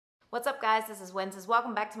What's up guys, this is Wences.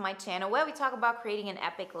 Welcome back to my channel where we talk about creating an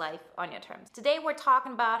epic life on your terms. Today we're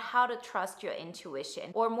talking about how to trust your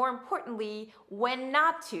intuition, or more importantly, when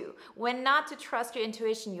not to. When not to trust your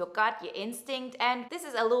intuition, your gut, your instinct, and this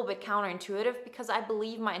is a little bit counterintuitive because I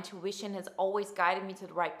believe my intuition has always guided me to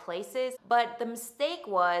the right places, but the mistake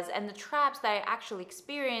was, and the traps that I actually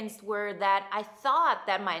experienced were that I thought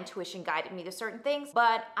that my intuition guided me to certain things,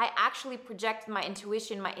 but I actually projected my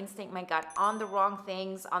intuition, my instinct, my gut on the wrong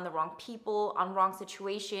things, on the wrong people, on wrong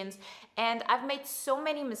situations, and I've made so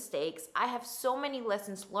many mistakes. I have so many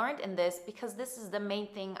lessons learned in this because this is the main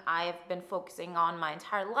thing I have been focusing on my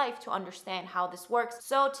entire life to understand how this works.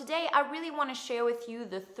 So today I really want to share with you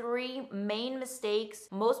the 3 main mistakes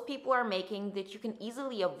most people are making that you can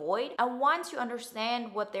easily avoid, and once you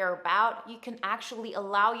understand what they're about, you can actually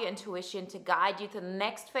allow your intuition to guide you to the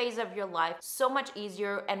next phase of your life so much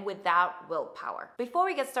easier and without willpower. Before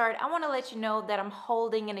we get started, I want to let you know that I'm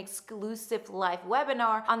holding an exclusive live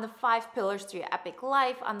webinar on the 5 pillars to your epic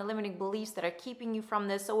life, on the limiting beliefs that are keeping you from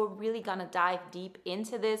this. So we're really gonna dive deep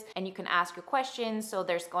into this, and you can ask your questions. So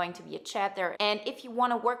there's going to be a chat there. And if you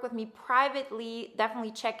want to work with me privately,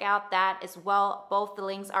 definitely check out that as well. Both the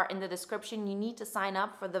links are in the description. You need to sign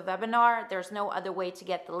up for the webinar. There's no other way to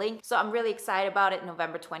get the link. So I'm really excited about it,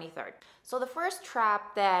 November 23rd. So the first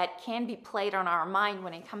trap that can be played on our mind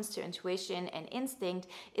when it comes to intuition and instinct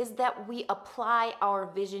is that we apply our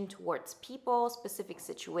vision towards people, specific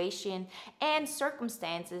situation, and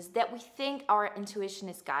circumstances that we think our intuition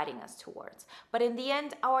is guiding us towards. But in the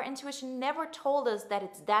end, our intuition never told us that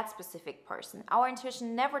it's that specific person. Our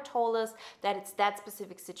intuition never told us that it's that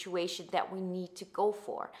specific situation that we need to go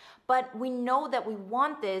for. But we know that we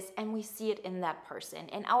want this and we see it in that person.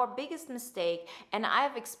 And our biggest mistake, and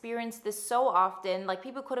I've experienced this so often, like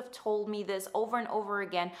people could have told me this over and over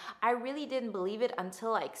again, I really didn't believe it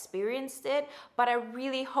until I experienced it, but I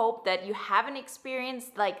really hope that you haven't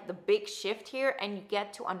experienced like the big shift here and you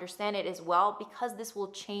get to understand it as well, because this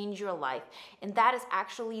will change your life. And that is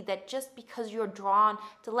actually that just because you're drawn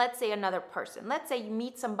to, let's say, another person, let's say you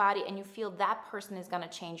meet somebody and you feel that person is going to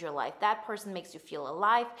change your life, that person makes you feel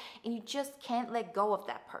alive, and you just can't let go of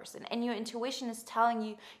that person, and your intuition is telling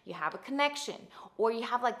you you have a connection, or you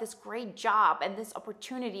have like this great job and this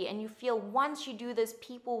opportunity, and you feel once you do this,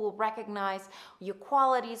 people will recognize your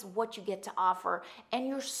qualities, what you get to offer, and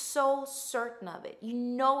you're so certain of it. You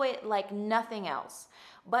know it like nothing else.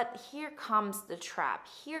 But here comes the trap.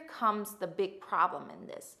 Here comes the big problem in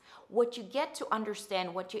this. What you get to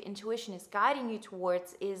understand, what your intuition is guiding you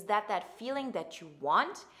towards, is that that feeling that you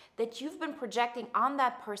want, that you've been projecting on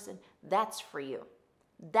that person, that's for you.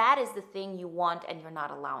 That is the thing you want and you're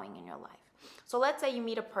not allowing in your life. So let's say you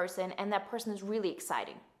meet a person and that person is really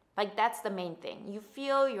exciting. Like that's the main thing. You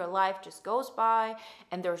feel your life just goes by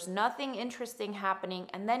and there's nothing interesting happening,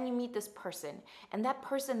 and then you meet this person and that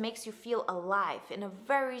person makes you feel alive in a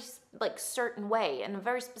very like certain way, in a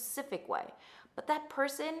very specific way. But that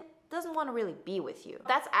person doesn't want to really be with you.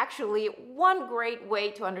 That's actually one great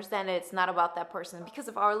way to understand that it's not about that person, because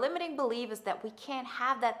if our limiting belief is that we can't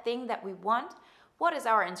have that thing that we want, what is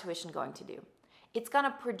our intuition going to do? It's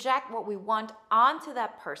gonna project what we want onto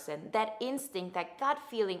that person, that instinct, that gut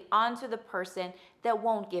feeling onto the person that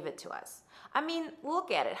won't give it to us. I mean,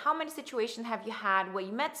 look at it. How many situations have you had where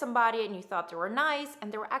you met somebody and you thought they were nice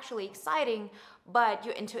and they were actually exciting, but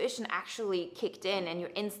your intuition actually kicked in, and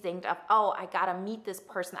your instinct of, oh, I gotta meet this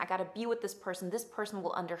person, I gotta be with this person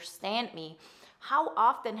will understand me. How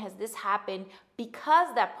often has this happened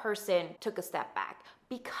because that person took a step back?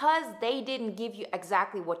 Because they didn't give you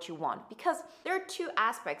exactly what you want. Because there are 2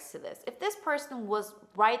 aspects to this. If this person was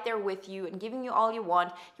right there with you and giving you all you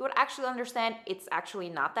want, you would actually understand it's actually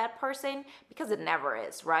not that person, because it never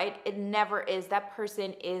is, right? It never is. That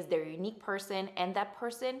person is their unique person, and that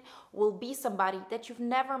person will be somebody that you've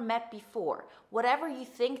never met before. Whatever you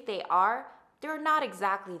think they are, they're not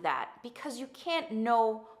exactly that, because you can't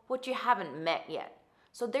know what you haven't met yet.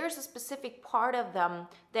 So there's a specific part of them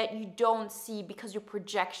that you don't see because your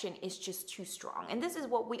projection is just too strong. And this is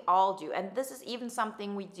what we all do. And this is even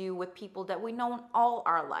something we do with people that we know all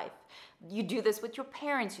our life. You do this with your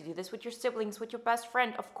parents, you do this with your siblings, with your best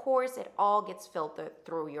friend. Of course, it all gets filtered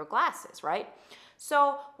through your glasses, right?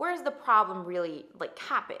 So where's the problem really like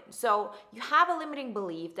happen? So you have a limiting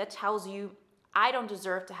belief that tells you, I don't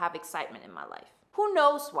deserve to have excitement in my life. Who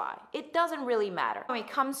knows why? It doesn't really matter. When it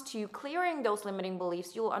comes to clearing those limiting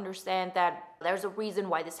beliefs, you'll understand that there's a reason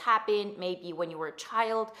why this happened. Maybe when you were a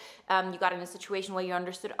child, you got in a situation where you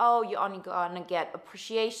understood, oh, you're only gonna get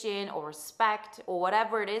appreciation or respect or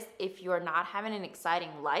whatever it is if you're not having an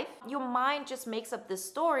exciting life. Your mind just makes up this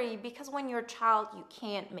story because when you're a child, you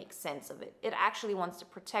can't make sense of it. It actually wants to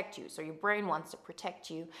protect you. So your brain wants to protect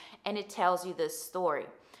you, and it tells you this story.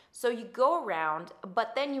 So you go around,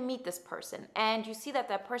 but then you meet this person and you see that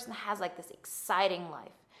that person has like this exciting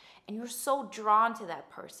life. And you're so drawn to that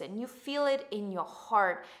person. You feel it in your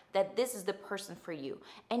heart that this is the person for you.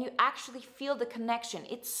 And you actually feel the connection.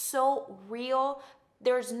 It's so real.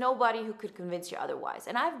 There's nobody who could convince you otherwise.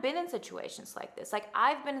 And I've been in situations like this. Like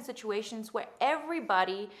I've been in situations where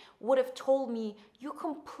everybody would have told me, you're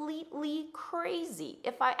completely crazy,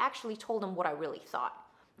 if I actually told them what I really thought.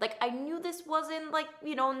 Like I knew this wasn't like,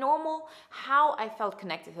 normal, how I felt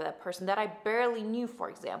connected to that person that I barely knew, for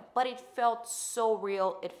example, but it felt so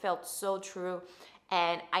real. It felt so true.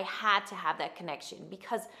 And I had to have that connection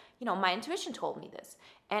because, my intuition told me this.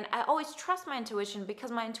 And I always trust my intuition because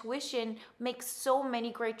my intuition makes so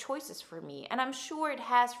many great choices for me. And I'm sure it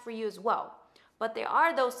has for you as well. But there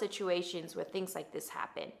are those situations where things like this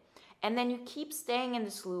happen. And then you keep staying in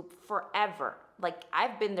this loop forever. Like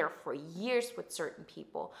I've been there for years with certain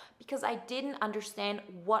people because I didn't understand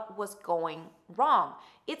what was going wrong.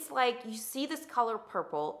 It's like you see this color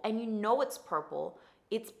purple and you know it's purple.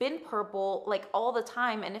 It's been purple like all the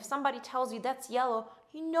time. And if somebody tells you that's yellow,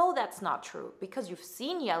 you know that's not true because you've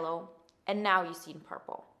seen yellow and now you've seen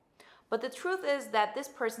purple. But the truth is that this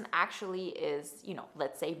person actually is,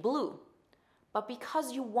 let's say blue. But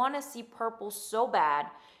because you want to see purple so bad,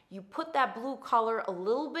 you put that blue color a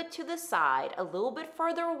little bit to the side, a little bit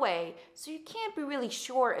further away, so you can't be really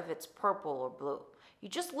sure if it's purple or blue. You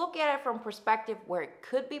just look at it from perspective where it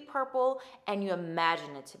could be purple and you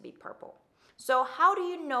imagine it to be purple. So how do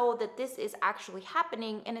you know that this is actually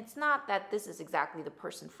happening and it's not that this is exactly the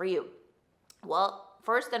person for you? Well,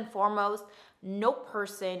 first and foremost, no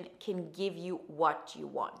person can give you what you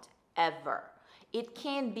want, ever. It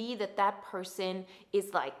can be that that person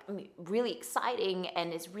is like really exciting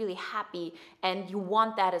and is really happy and you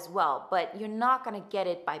want that as well, but you're not gonna get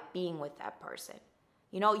it by being with that person.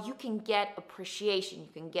 You can get appreciation, you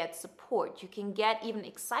can get support, you can get even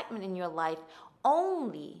excitement in your life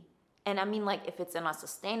only, and I mean like if it's on a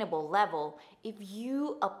sustainable level, if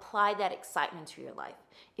you apply that excitement to your life.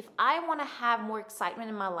 If I wanna have more excitement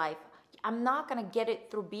in my life, I'm not gonna get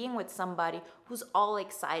it through being with somebody who's all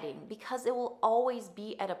exciting because it will always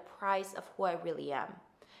be at a price of who I really am.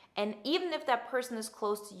 And even if that person is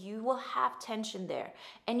close to you, you will have tension there.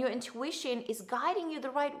 And your intuition is guiding you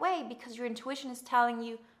the right way because your intuition is telling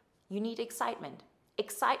you, you need excitement.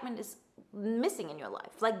 Excitement is missing in your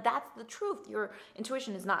life. Like that's the truth. Your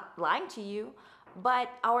intuition is not lying to you,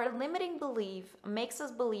 but our limiting belief makes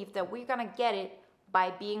us believe that we're gonna get it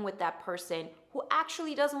by being with that person who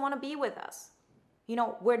actually doesn't want to be with us.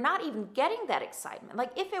 We're not even getting that excitement.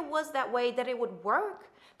 Like if it was that way, that it would work.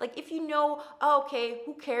 Like if oh, okay,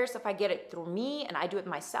 who cares if I get it through me and I do it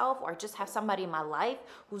myself or just have somebody in my life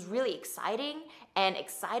who's really exciting and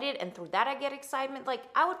excited and through that I get excitement. Like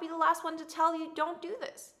I would be the last one to tell you, don't do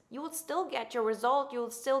this. You will still get your result. You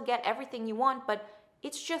will still get everything you want, but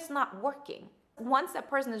it's just not working. Once that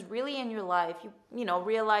person is really in your life, you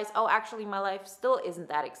realize, oh, actually my life still isn't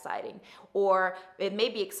that exciting. Or it may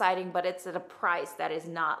be exciting, but it's at a price that is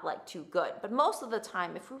not like too good. But most of the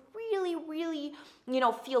time, if we really,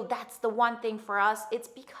 feel that's the one thing for us, it's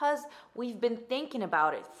because we've been thinking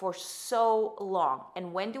about it for so long.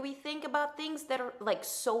 And when do we think about things that are like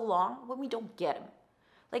so long? When we don't get them.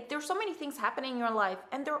 Like there's so many things happening in your life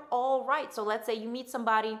and they're all right. So let's say you meet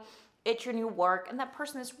somebody at your new work and that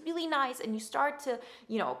person is really nice and you start to,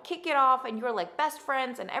 kick it off and you're like best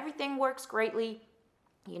friends and everything works greatly.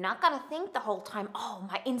 You're not gonna think the whole time, oh,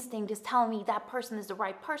 my instinct is telling me that person is the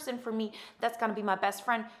right person for me. That's gonna be my best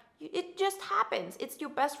friend. It just happens. It's your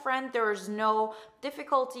best friend. There's no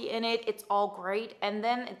difficulty in it. It's all great. And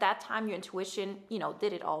then at that time, your intuition,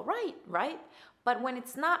 did it all right? But when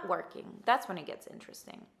it's not working, that's when it gets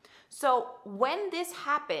interesting. So when this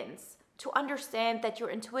happens, to understand that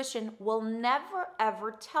your intuition will never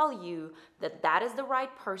ever tell you that that is the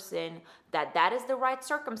right person, that that is the right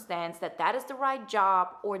circumstance, that that is the right job,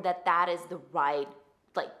 or that that is the right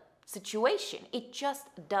situation. It just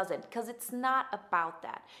doesn't, because it's not about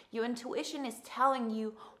that. Your intuition is telling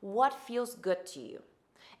you what feels good to you.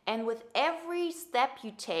 And with every step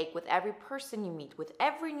you take, with every person you meet, with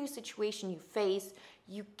every new situation you face,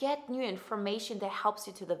 you get new information that helps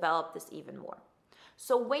you to develop this even more.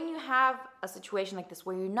 So when you have a situation like this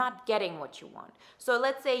where you're not getting what you want, so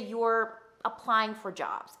let's say you're applying for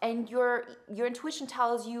jobs and your intuition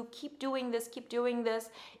tells you keep doing this,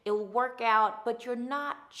 it'll work out, but you're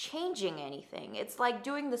not changing anything. It's like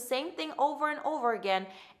doing the same thing over and over again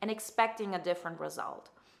and expecting a different result.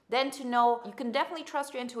 Then to know you can definitely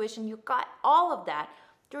trust your intuition, you got all of that.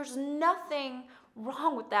 There's nothing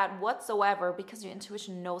wrong with that whatsoever because your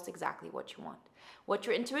intuition knows exactly what you want. What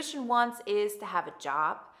your intuition wants is to have a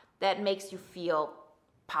job that makes you feel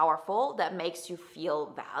powerful, that makes you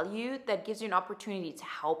feel valued, that gives you an opportunity to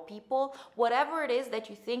help people. Whatever it is that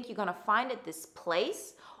you think you're gonna find at this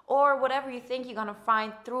place, or whatever you think you're gonna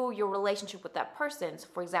find through your relationship with that person. So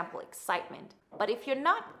for example, excitement. But if you're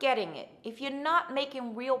not getting it, if you're not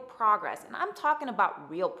making real progress, and I'm talking about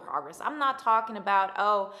real progress, I'm not talking about,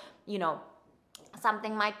 oh,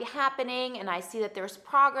 something might be happening and I see that there's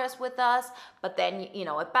progress with us, but then,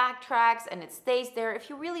 it backtracks and it stays there. If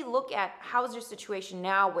you really look at how's your situation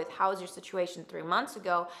now with how's your situation 3 months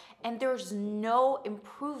ago, and there's no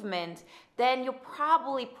improvement, then you're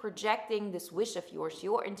probably projecting this wish of yours,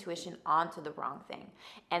 your intuition, onto the wrong thing.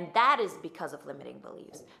 And that is because of limiting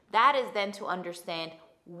beliefs. That is then to understand,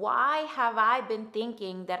 why have I been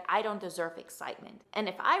thinking that I don't deserve excitement? And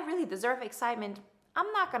if I really deserve excitement, I'm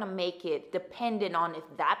not gonna make it dependent on if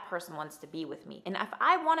that person wants to be with me. And if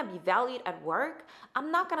I wanna be valued at work,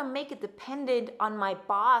 I'm not gonna make it dependent on my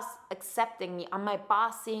boss accepting me, on my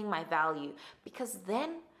boss seeing my value, because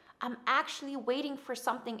then I'm actually waiting for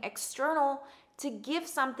something external to give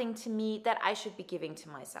something to me that I should be giving to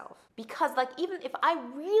myself. Because even if I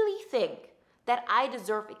really think that I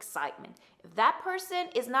deserve excitement, if that person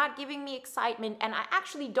is not giving me excitement and I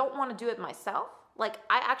actually don't wanna do it myself,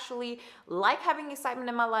 I actually like having excitement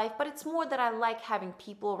in my life, but it's more that I like having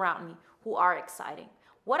people around me who are exciting.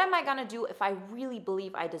 What am I gonna do if I really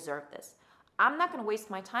believe I deserve this? I'm not gonna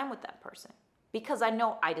waste my time with that person because I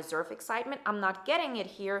know I deserve excitement. I'm not getting it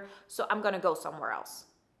here, so I'm gonna go somewhere else.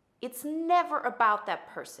 It's never about that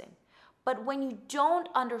person. But when you don't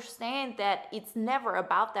understand that it's never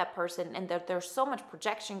about that person and that there's so much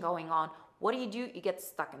projection going on, what do? You get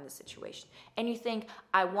stuck in this situation. And you think,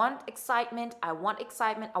 I want excitement, I want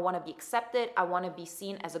to be accepted, I want to be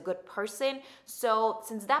seen as a good person. So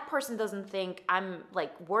since that person doesn't think I'm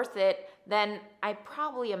worth it, then I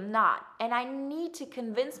probably am not. And I need to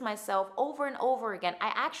convince myself over and over again.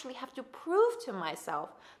 I actually have to prove to myself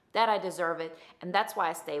that I deserve it, and that's why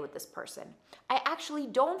I stay with this person. I actually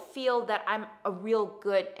don't feel that I'm a real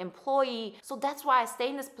good employee, so that's why I stay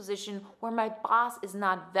in this position where my boss is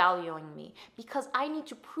not valuing me, because I need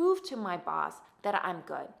to prove to my boss that I'm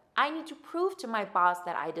good. I need to prove to my boss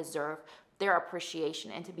that I deserve their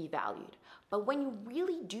appreciation and to be valued. But when you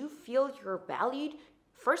really do feel you're valued,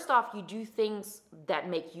 first off, you do things that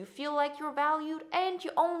make you feel like you're valued, and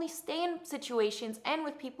you only stay in situations and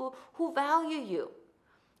with people who value you.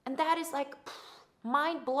 And that is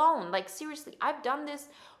mind blown. Seriously, I've done this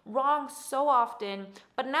wrong so often,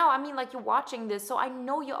 but now, you're watching this, so I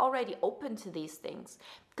know you're already open to these things.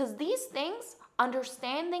 Because these things,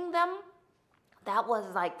 understanding them, that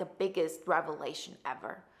was the biggest revelation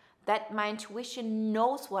ever. That my intuition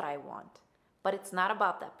knows what I want, but it's not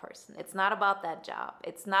about that person. It's not about that job.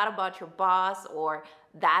 It's not about your boss or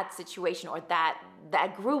that situation or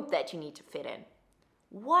that group that you need to fit in.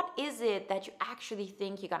 What is it that you actually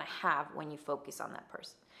think you're gonna have when you focus on that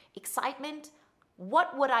person? Excitement?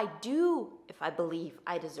 What would I do if I believe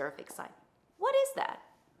I deserve excitement? What is that?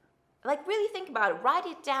 Really think about it. Write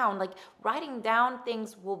it down. Writing down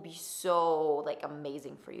things will be so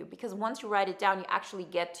amazing for you, because once you write it down, you actually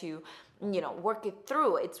get to work it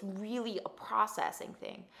through. It's really a processing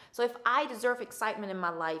thing. So if I deserve excitement in my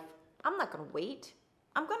life, I'm not gonna wait.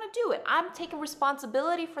 I'm gonna do it. I'm taking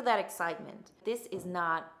responsibility for that excitement. This is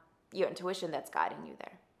not your intuition that's guiding you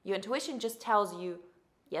there. Your intuition just tells you,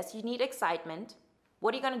 yes, you need excitement.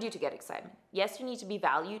 What are you gonna do to get excitement? Yes, you need to be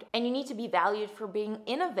valued, and you need to be valued for being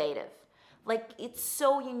innovative. It's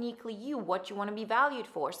so uniquely you, what you wanna be valued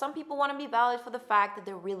for. Some people wanna be valued for the fact that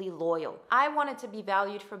they're really loyal. I wanted to be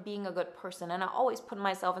valued for being a good person, and I always put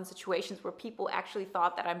myself in situations where people actually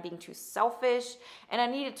thought that I'm being too selfish, and I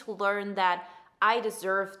needed to learn that I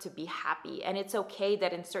deserve to be happy, and it's okay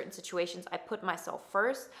that in certain situations I put myself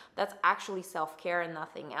first. That's actually self-care and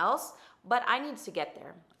nothing else, but I needed to get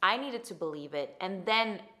there. I needed to believe it and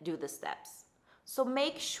then do the steps. So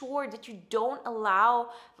make sure that you don't allow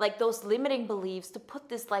those limiting beliefs to put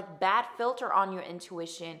this bad filter on your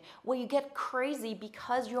intuition where you get crazy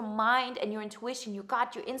because your mind and your intuition, your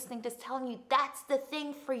instinct is telling you that's the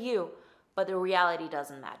thing for you, but the reality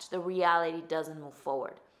doesn't match. The reality doesn't move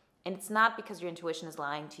forward. And it's not because your intuition is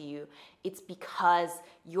lying to you. It's because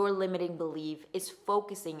your limiting belief is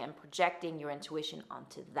focusing and projecting your intuition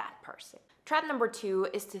onto that person. Trap number 2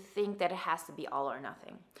 is to think that it has to be all or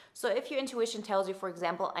nothing. So if your intuition tells you, for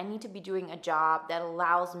example, I need to be doing a job that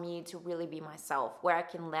allows me to really be myself, where I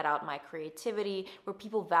can let out my creativity, where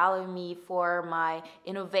people value me for my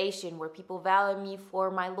innovation, where people value me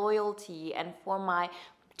for my loyalty and for my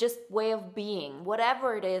just way of being,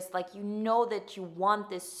 whatever it is, like you know that you want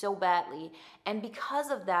this so badly. And because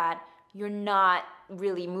of that, you're not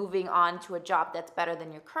really moving on to a job that's better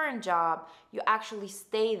than your current job. You actually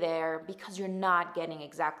stay there because you're not getting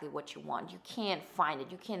exactly what you want. You can't find it.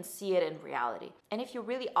 You can't see it in reality. And if you're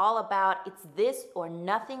really all about it's this or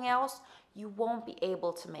nothing else, you won't be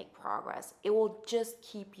able to make progress. It will just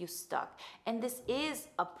keep you stuck. And this is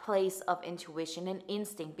a place of intuition and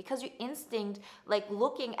instinct, because your instinct, like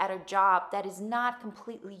looking at a job that is not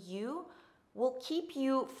completely you, will keep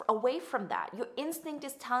you away from that. Your instinct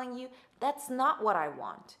is telling you that's not what I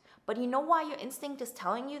want. But you know why your instinct is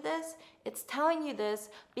telling you this? It's telling you this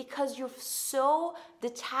because you're so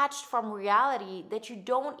detached from reality that you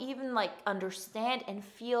don't even understand and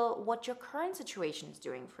feel what your current situation is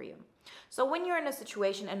doing for you. So when you're in a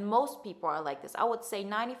situation, and most people are like this, I would say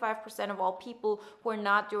 95% of all people who are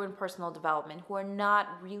not doing personal development, who are not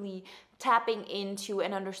really tapping into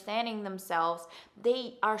and understanding themselves,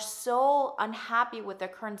 they are so unhappy with their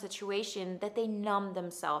current situation that they numb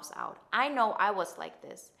themselves out. I know I was like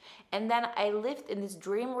this. And then I lived in this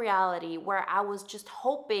dream reality where I was just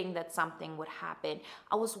hoping that something would happen.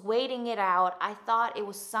 I was waiting it out. I thought it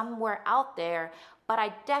was somewhere out there, but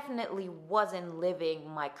I definitely wasn't living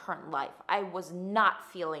my current life. I was not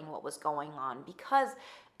feeling what was going on, because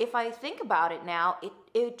if I think about it now,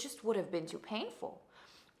 it just would have been too painful.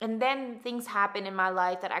 And then things happen in my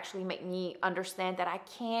life that actually make me understand that I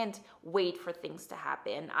can't wait for things to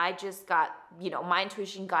happen. I just got, my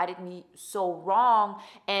intuition guided me so wrong.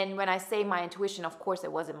 And when I say my intuition, of course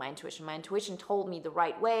it wasn't my intuition. My intuition told me the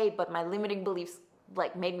right way, but my limiting beliefs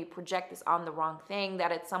made me project this on the wrong thing,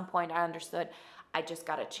 that at some point I understood I just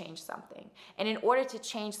got to change something. And in order to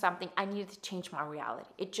change something, I needed to change my reality.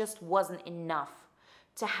 It just wasn't enough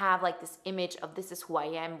to have this image of this is who I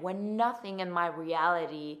am when nothing in my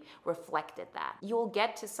reality reflected that. You'll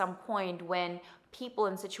get to some point when people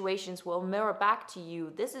and situations will mirror back to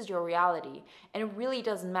you, this is your reality. And it really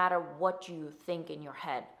doesn't matter what you think in your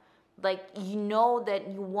head. You know that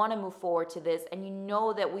you want to move forward to this, and you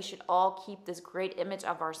know that we should all keep this great image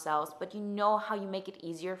of ourselves, but you know how you make it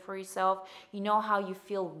easier for yourself. You know how you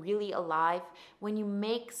feel really alive when you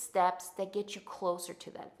make steps that get you closer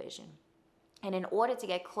to that vision. And in order to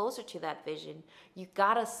get closer to that vision, you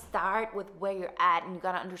gotta start with where you're at, and you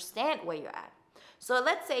gotta understand where you're at. So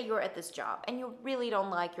let's say you're at this job and you really don't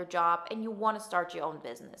like your job and you wanna start your own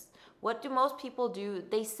business. What do most people do?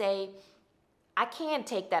 They say, I can't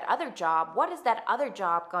take that other job. What is that other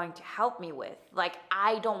job going to help me with?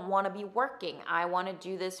 I don't wanna be working. I wanna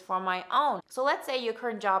do this for my own. So let's say your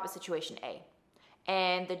current job is situation A,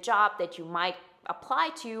 and the job that you might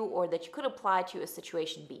apply to or that you could apply to is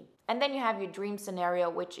situation B. And then you have your dream scenario,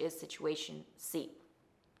 which is situation C.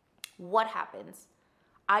 What happens?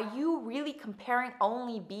 Are you really comparing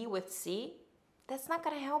only B with C? That's not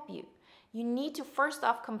going to help you. You need to first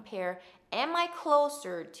off compare, am I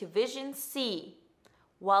closer to vision C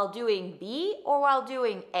while doing B or while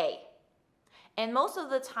doing A? And most of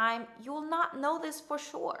the time, you will not know this for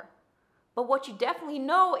sure. But what you definitely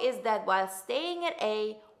know is that while staying at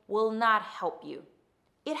A will not help you.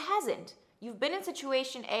 It hasn't. You've been in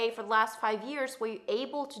situation A for the last 5 years. Were you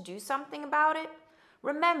able to do something about it?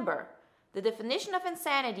 Remember, the definition of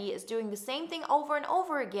insanity is doing the same thing over and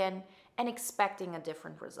over again and expecting a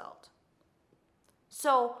different result.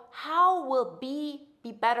 So how will B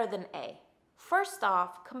be better than A? First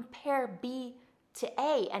off, compare B to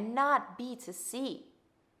A and not B to C.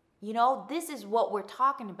 This is what we're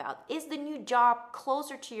talking about. Is the new job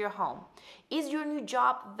closer to your home? Is your new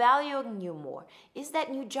job valuing you more? Is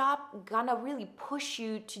that new job gonna really push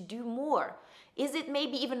you to do more? Is it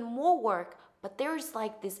maybe even more work, but there's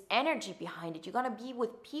this energy behind it? You're gonna be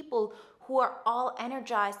with people who are all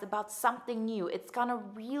energized about something new. It's gonna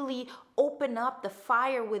really open up the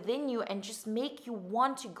fire within you and just make you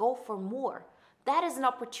want to go for more. That is an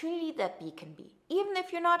opportunity that B can be. Even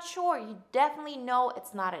if you're not sure, you definitely know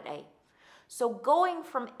it's not at A. So going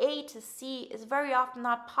from A to C is very often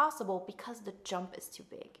not possible because the jump is too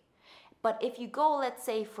big. But if you go, let's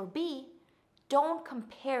say, for B, don't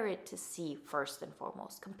compare it to C first and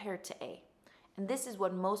foremost. Compare it to A. And this is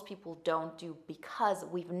what most people don't do because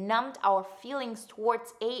we've numbed our feelings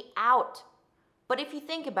towards A out. But if you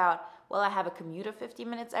think about, Well, I have a commute of 50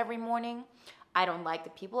 minutes every morning. I don't like the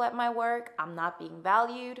people at my work. I'm not being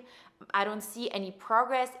valued. I don't see any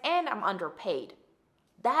progress, and I'm underpaid.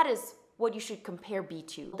 That is what you should compare B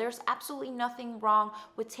to. There's absolutely nothing wrong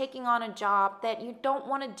with taking on a job that you don't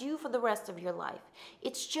want to do for the rest of your life.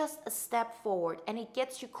 It's just a step forward and it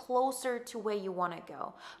gets you closer to where you want to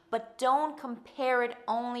go. But don't compare it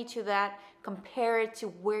only to that. Compare it to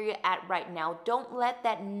where you're at right now. Don't let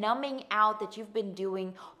that numbing out that you've been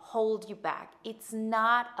doing hold you back. It's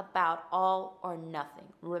not about all or nothing.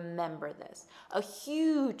 Remember this. A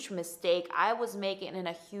huge mistake I was making and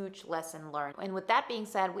a huge lesson learned. And with that being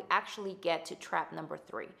said, we actually get to trap number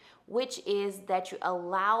 3, which is that you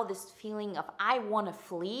allow this feeling of I want to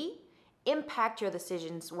flee impact your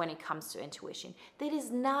decisions when it comes to intuition. That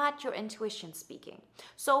is not your intuition speaking.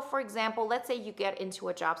 So for example, let's say you get into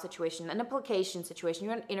a job situation, an application situation,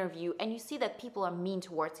 you're in an interview, and you see that people are mean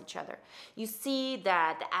towards each other. You see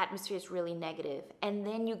that the atmosphere is really negative, and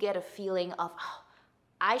then you get a feeling of, oh,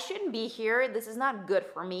 I shouldn't be here. This is not good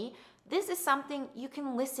for me. This is something you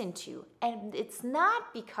can listen to, and it's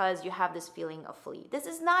not because you have this feeling of flee. This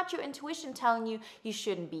is not your intuition telling you you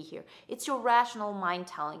shouldn't be here. It's your rational mind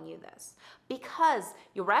telling you this, because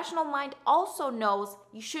your rational mind also knows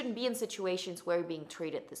you shouldn't be in situations where you're being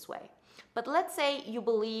treated this way. But let's say you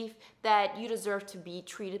believe that you deserve to be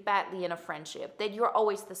treated badly in a friendship, that you're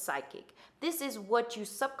always the sidekick. This is what you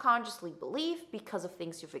subconsciously believe because of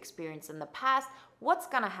things you've experienced in the past. What's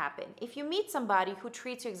gonna happen? If you meet somebody who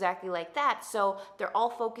treats you exactly like that, so they're all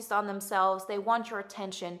focused on themselves, they want your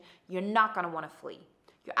attention, you're not gonna wanna flee.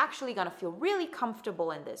 You're actually gonna feel really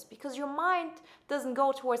comfortable in this because your mind doesn't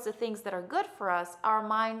go towards the things that are good for us, our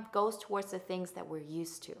mind goes towards the things that we're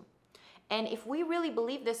used to. And if we really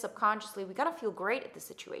believe this subconsciously, we're gonna feel great at the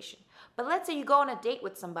situation. But let's say you go on a date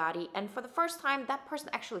with somebody and for the first time, that person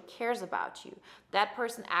actually cares about you. That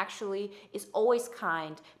person actually is always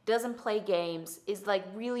kind, doesn't play games, is like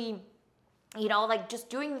really, like just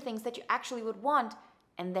doing the things that you actually would want.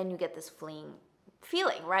 And then you get this fleeing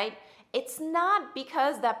feeling, right? It's not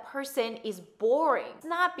because that person is boring. It's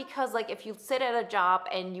not because like if you sit at a job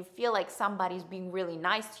and you feel like somebody's being really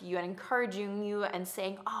nice to you and encouraging you and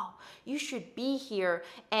saying, oh, you should be here,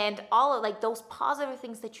 and all of like those positive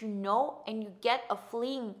things that you know, and you get a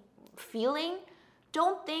fleeing feeling.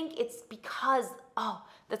 Don't think it's because, oh,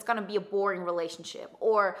 that's gonna be a boring relationship,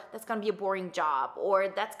 or that's gonna be a boring job, or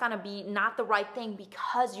that's gonna be not the right thing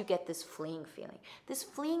because you get this fleeing feeling. This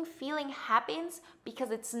fleeing feeling happens because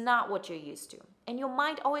it's not what you're used to. And your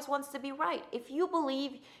mind always wants to be right. If you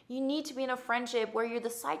believe you need to be in a friendship where you're the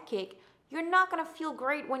sidekick, you're not gonna feel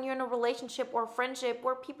great when you're in a relationship or a friendship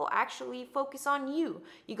where people actually focus on you.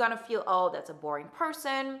 You're gonna feel, oh, that's a boring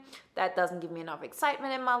person, that doesn't give me enough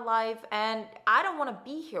excitement in my life, and I don't wanna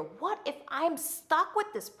be here. What if I'm stuck with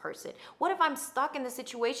this person? What if I'm stuck in the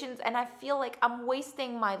situations and I feel like I'm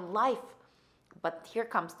wasting my life? But here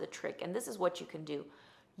comes the trick, and this is what you can do.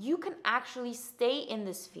 You can actually stay in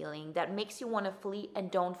this feeling that makes you wanna flee and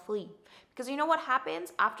don't flee. Because you know what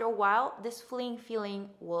happens? After a while, this fleeing feeling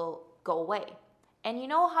will go away. And you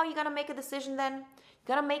know how you're gonna make a decision then?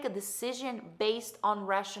 You're gonna make a decision based on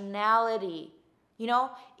rationality.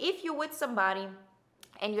 If you're with somebody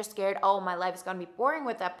and you're scared, oh, my life is gonna be boring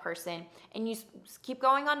with that person, and you keep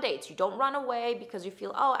going on dates, you don't run away because you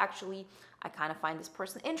feel, oh, actually, I kind of find this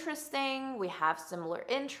person interesting, we have similar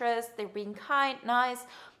interests, they're being kind, nice,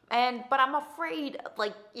 but I'm afraid,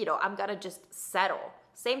 I'm gonna just settle.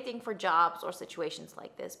 Same thing for jobs or situations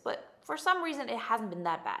like this, but for some reason, it hasn't been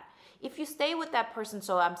that bad. If you stay with that person,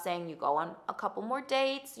 so I'm saying you go on a couple more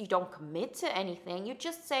dates, you don't commit to anything, you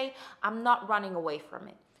just say, I'm not running away from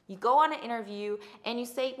it. You go on an interview and you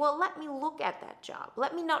say, well, let me look at that job.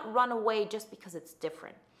 Let me not run away just because it's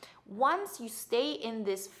different. Once you stay in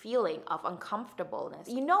this feeling of uncomfortableness,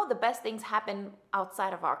 the best things happen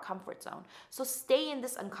outside of our comfort zone. So stay in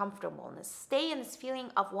this uncomfortableness, stay in this feeling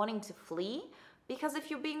of wanting to flee, because if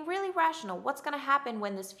you're being really rational, what's gonna happen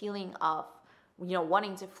when this feeling of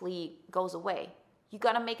wanting to flee goes away? You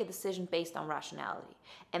gotta make a decision based on rationality.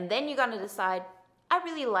 And then you're gonna decide, I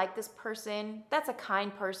really like this person. That's a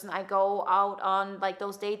kind person. I go out on like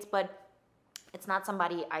those dates, but it's not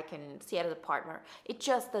somebody I can see as a partner. It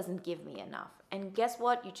just doesn't give me enough. And guess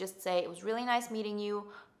what? You just say, it was really nice meeting you,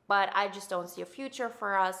 but I just don't see a future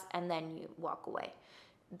for us. And then you walk away.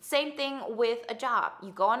 Same thing with a job.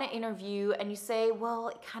 You go on an interview and you say, well,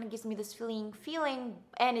 it kind of gives me this feeling,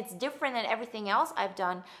 and it's different than everything else I've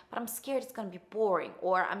done, but I'm scared it's gonna be boring,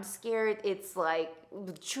 or I'm scared it's like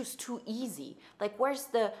just too easy. Like, where's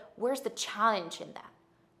the challenge in that?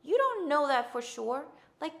 You don't know that for sure.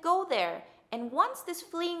 Like, go there. And once this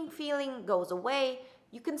fleeing feeling goes away,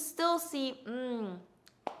 you can still see,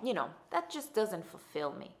 that just doesn't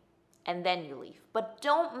fulfill me. And then you leave. But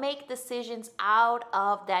don't make decisions out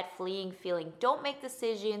of that fleeing feeling. Don't make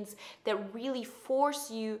decisions that really force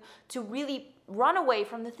you to really run away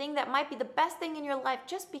from the thing that might be the best thing in your life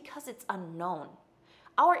just because it's unknown.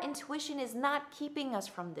 Our intuition is not keeping us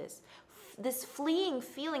from this. This fleeing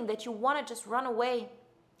feeling that you want to just run away,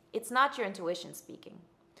 it's not your intuition speaking.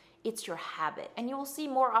 It's your habit. And you will see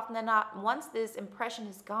more often than not, once this impression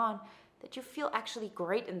is gone, that you feel actually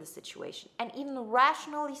great in the situation. And even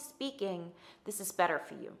rationally speaking, this is better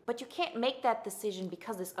for you. But you can't make that decision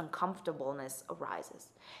because this uncomfortableness arises.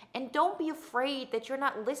 And don't be afraid that you're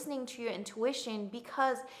not listening to your intuition,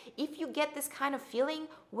 because if you get this kind of feeling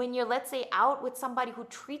when you're, let's say, out with somebody who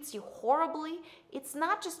treats you horribly, it's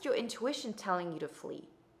not just your intuition telling you to flee.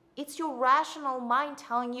 It's your rational mind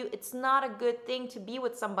telling you it's not a good thing to be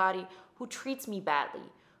with somebody who treats me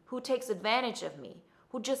badly, who takes advantage of me,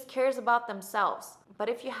 who just cares about themselves. But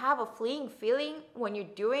if you have a fleeing feeling when you're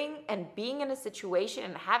doing and being in a situation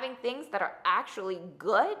and having things that are actually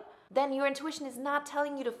good, then your intuition is not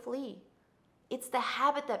telling you to flee. It's the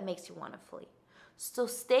habit that makes you want to flee. So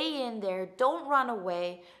stay in there, don't run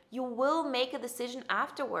away. You will make a decision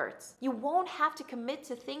afterwards. You won't have to commit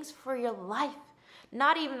to things for your life.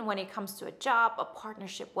 Not even when it comes to a job, a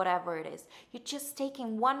partnership, whatever it is. You're just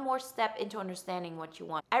taking one more step into understanding what you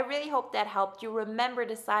want. I really hope that helped you. Remember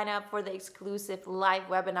to sign up for the exclusive live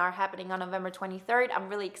webinar happening on November 23rd. I'm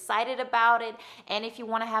really excited about it. And if you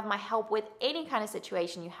want to have my help with any kind of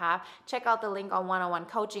situation you have, check out the link on one-on-one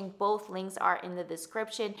coaching. Both links are in the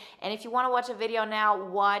description. And if you want to watch a video now,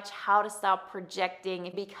 watch how to stop projecting,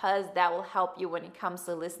 because that will help you when it comes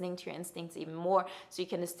to listening to your instincts even more, so you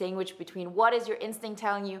can distinguish between what is your instinct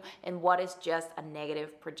telling you and what is just a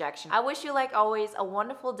negative projection. I wish you, like always, a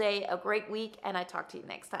wonderful day, a great week, and I talk to you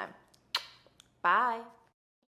next time. Bye.